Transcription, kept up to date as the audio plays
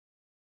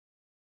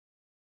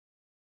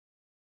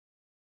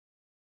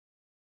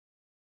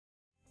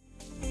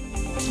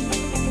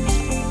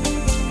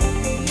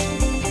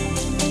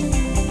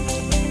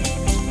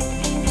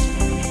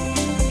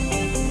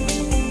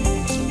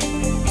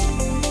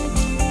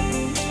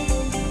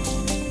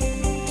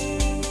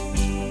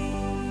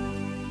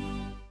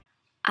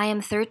I am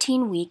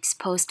 13 weeks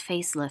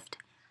post-facelift.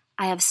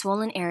 I have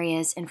swollen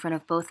areas in front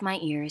of both my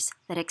ears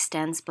that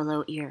extends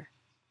below ear.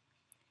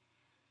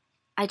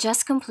 I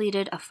just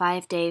completed a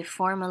 5-day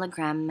 4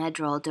 milligram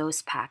Medrol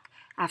dose pack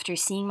after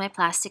seeing my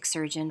plastic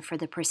surgeon for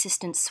the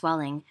persistent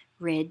swelling,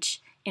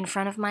 ridge, in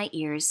front of my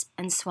ears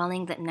and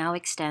swelling that now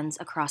extends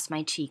across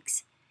my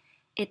cheeks.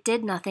 It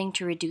did nothing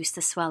to reduce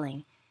the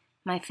swelling.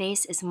 My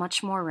face is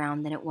much more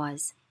round than it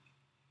was.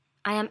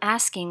 I am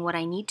asking what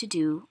I need to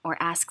do or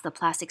ask the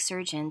plastic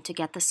surgeon to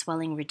get the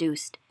swelling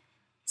reduced.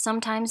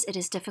 Sometimes it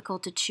is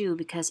difficult to chew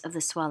because of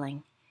the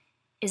swelling.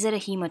 Is it a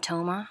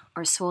hematoma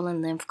or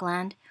swollen lymph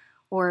gland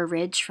or a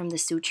ridge from the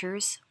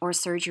sutures or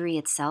surgery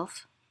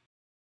itself?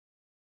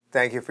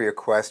 Thank you for your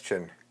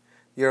question.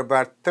 You're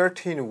about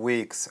 13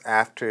 weeks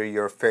after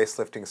your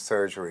facelifting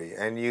surgery,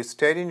 and you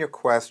state in your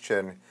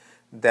question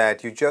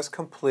that you just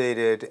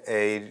completed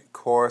a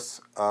course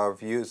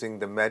of using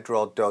the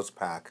Medrol dose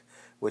pack,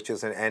 which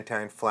is an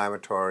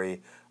anti-inflammatory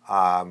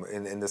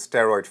in the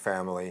steroid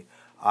family,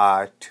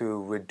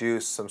 to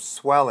reduce some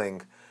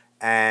swelling,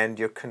 and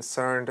you're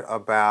concerned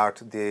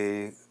about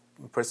the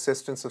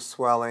persistence of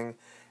swelling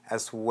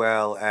as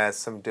well as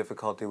some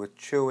difficulty with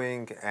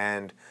chewing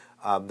and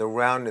the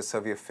roundness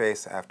of your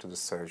face after the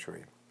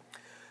surgery.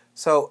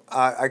 So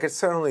I could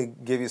certainly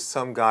give you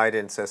some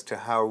guidance as to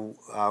how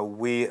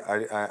we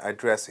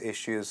address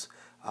issues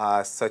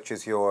such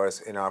as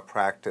yours in our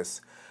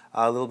practice.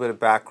 A little bit of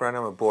background: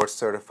 I'm a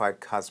board-certified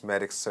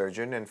cosmetic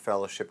surgeon and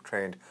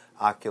fellowship-trained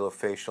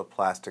oculofacial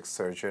plastic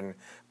surgeon,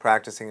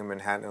 practicing in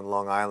Manhattan and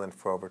Long Island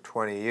for over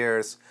 20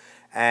 years.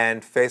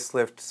 And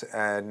facelifts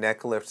and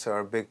neck lifts are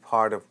a big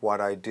part of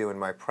what I do in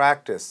my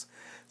practice.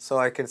 So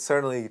I can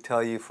certainly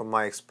tell you from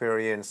my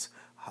experience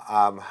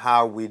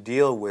how we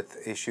deal with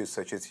issues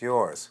such as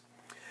yours.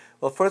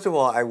 Well, first of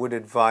all, I would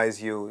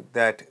advise you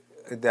that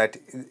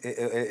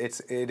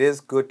it is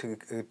good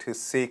to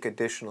seek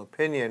additional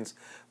opinions,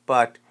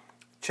 but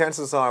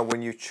chances are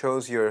when you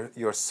chose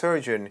your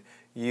surgeon,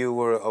 you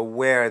were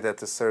aware that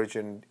the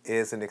surgeon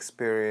is an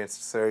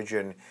experienced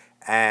surgeon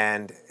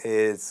and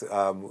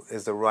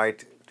was the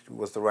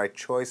right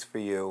choice for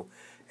you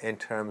in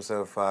terms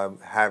of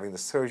having the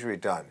surgery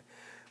done.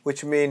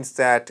 Which means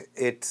that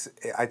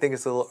I think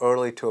it's a little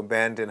early to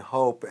abandon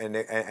hope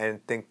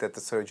and think that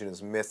the surgeon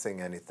is missing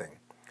anything.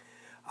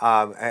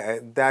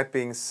 That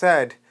being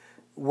said,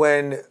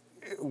 when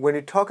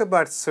you talk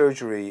about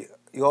surgery,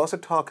 you also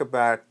talk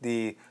about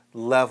the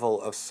level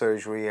of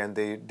surgery and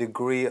the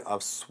degree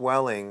of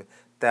swelling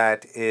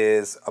that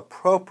is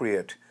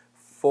appropriate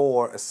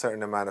for a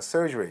certain amount of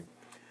surgery.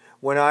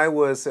 When I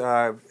was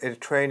in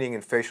training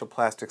in facial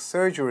plastic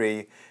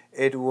surgery,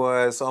 it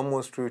was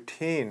almost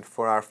routine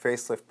for our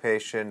facelift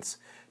patients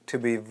to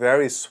be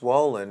very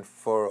swollen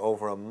for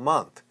over a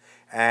month.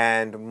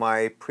 And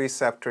my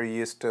preceptor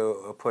used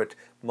to put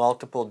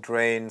multiple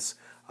drains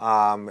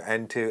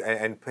and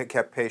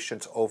kept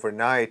patients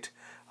overnight.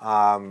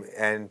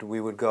 And we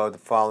would go the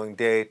following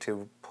day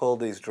to pull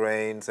these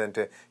drains and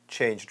to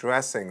change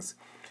dressings.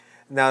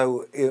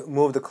 Now,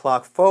 move the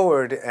clock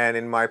forward, and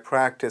in my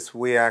practice,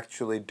 we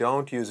actually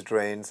don't use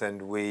drains,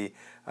 and we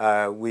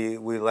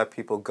let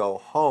people go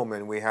home,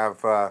 and we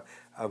have a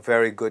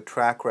very good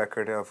track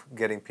record of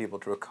getting people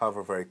to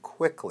recover very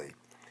quickly,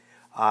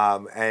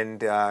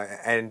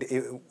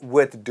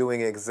 with doing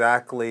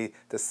exactly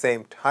the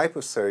same type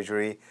of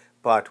surgery,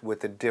 but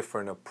with a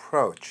different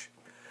approach.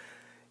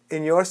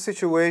 In your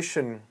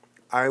situation,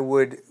 I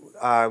would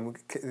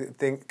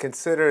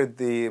consider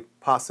the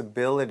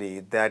possibility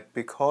that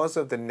because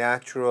of the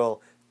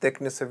natural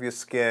thickness of your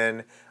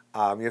skin,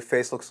 your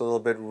face looks a little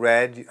bit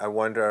red. I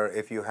wonder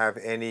if you have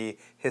any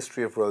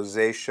history of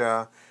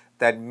rosacea,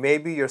 that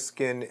maybe your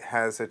skin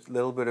has a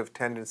little bit of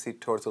tendency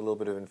towards a little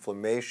bit of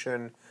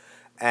inflammation.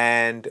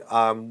 And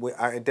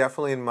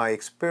definitely in my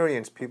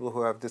experience, people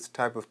who have this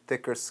type of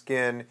thicker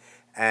skin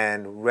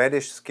and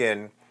reddish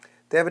skin,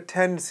 they have a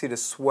tendency to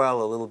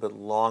swell a little bit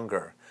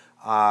longer.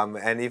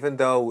 And even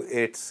though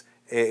it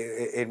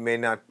may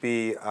not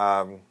be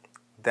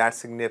that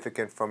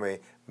significant from a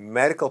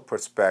medical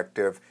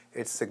perspective,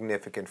 it's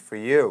significant for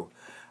you.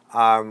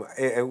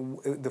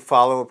 The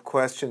follow-up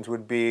questions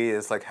would be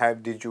like,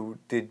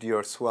 did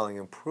your swelling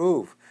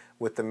improve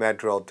with the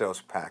Medrol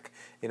dose pack?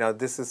 You know,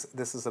 this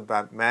is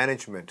about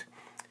management.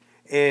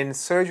 In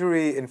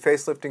surgery, in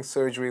facelifting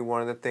surgery,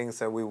 one of the things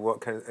that we were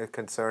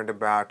concerned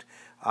about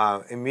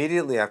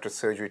immediately after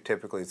surgery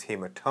typically is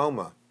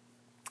hematoma.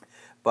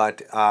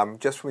 But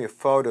just from your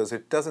photos,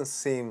 it doesn't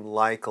seem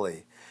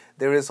likely.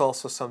 There is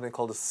also something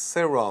called a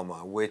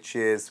seroma, which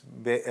is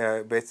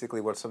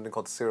basically something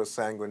called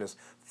serosanguinous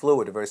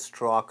fluid, a very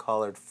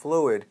straw-colored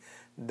fluid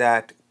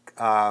that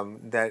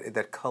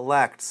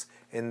collects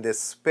in this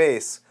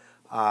space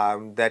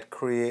that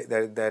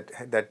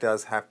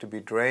does have to be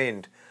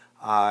drained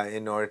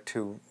in order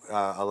to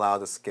allow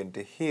the skin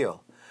to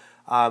heal.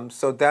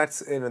 So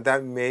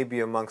that may be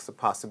amongst the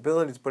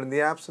possibilities, but in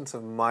the absence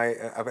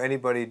of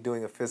anybody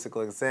doing a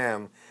physical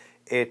exam,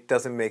 it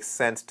doesn't make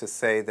sense to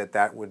say that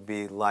that would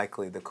be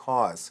likely the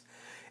cause.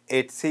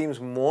 it seems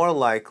more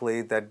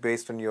likely that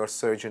based on your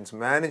surgeon's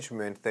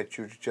management that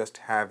you're just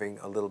having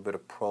a little bit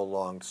of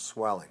prolonged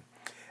swelling.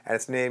 And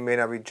its name may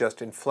not be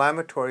just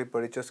inflammatory,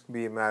 but it just can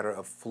be a matter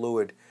of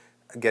fluid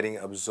getting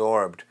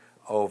absorbed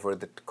over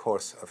the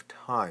course of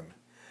time.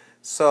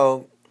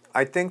 So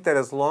I think that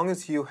as long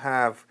as you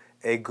have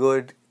a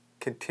good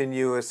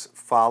continuous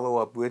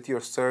follow-up with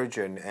your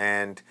surgeon,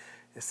 and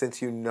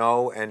since you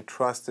know and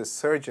trust this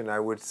surgeon, I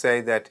would say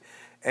that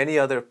any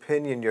other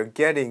opinion you're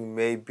getting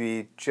may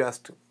be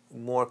just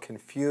more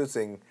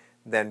confusing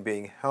than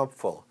being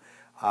helpful.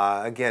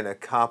 Again, a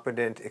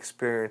competent,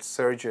 experienced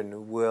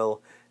surgeon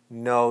will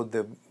know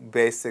the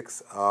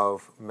basics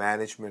of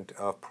management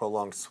of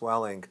prolonged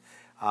swelling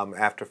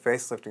after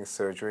facelifting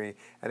surgery.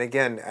 And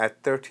again,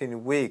 at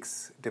 13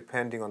 weeks,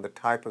 depending on the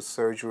type of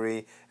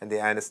surgery and the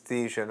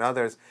anesthesia and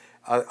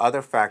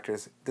other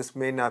factors, this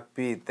may not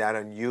be that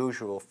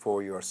unusual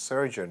for your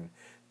surgeon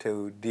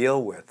to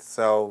deal with.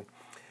 So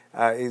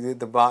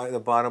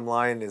the bottom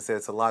line is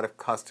there's a lot of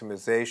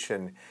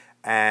customization,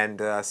 and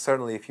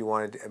certainly if you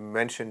wanted to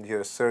mention to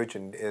your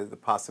surgeon the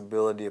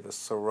possibility of a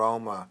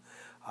seroma,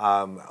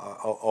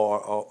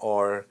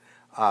 or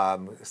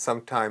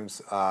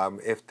sometimes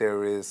if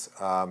there is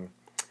some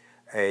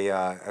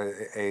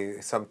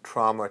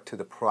trauma to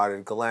the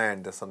parotid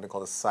gland, there's something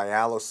called a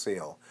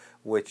sialocele,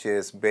 which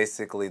is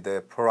basically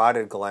the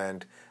parotid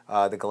gland,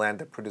 the gland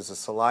that produces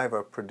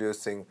saliva,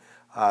 producing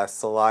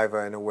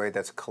saliva in a way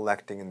that's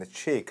collecting in the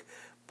cheek.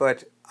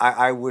 But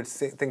I would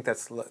think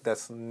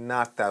that's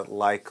not that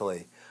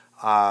likely,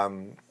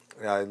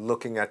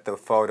 looking at the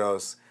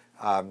photos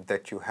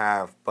that you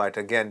have. But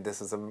again,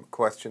 this is a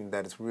question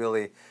that is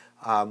really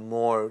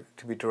more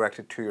to be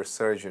directed to your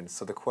surgeon.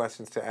 So the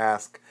questions to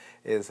ask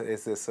is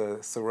this a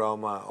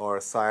seroma or a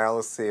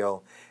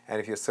sialocele?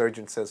 And if your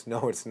surgeon says,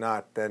 no, it's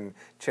not, then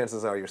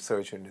chances are your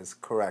surgeon is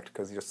correct,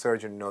 because your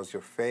surgeon knows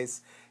your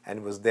face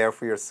and was there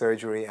for your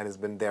surgery and has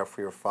been there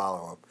for your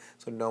follow-up.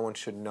 So no one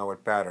should know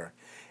it better.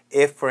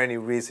 If for any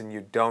reason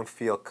you don't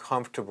feel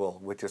comfortable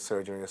with your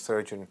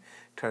surgeon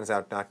turns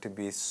out not to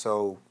be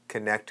so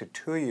connected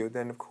to you,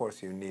 then of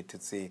course you need to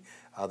see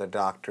other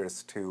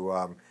doctors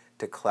to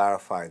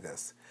clarify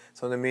this.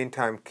 So in the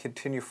meantime,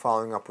 continue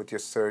following up with your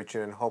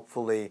surgeon, and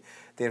hopefully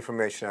the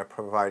information I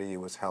provided you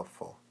was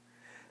helpful.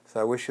 So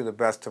I wish you the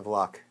best of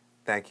luck.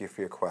 Thank you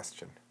for your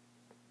question.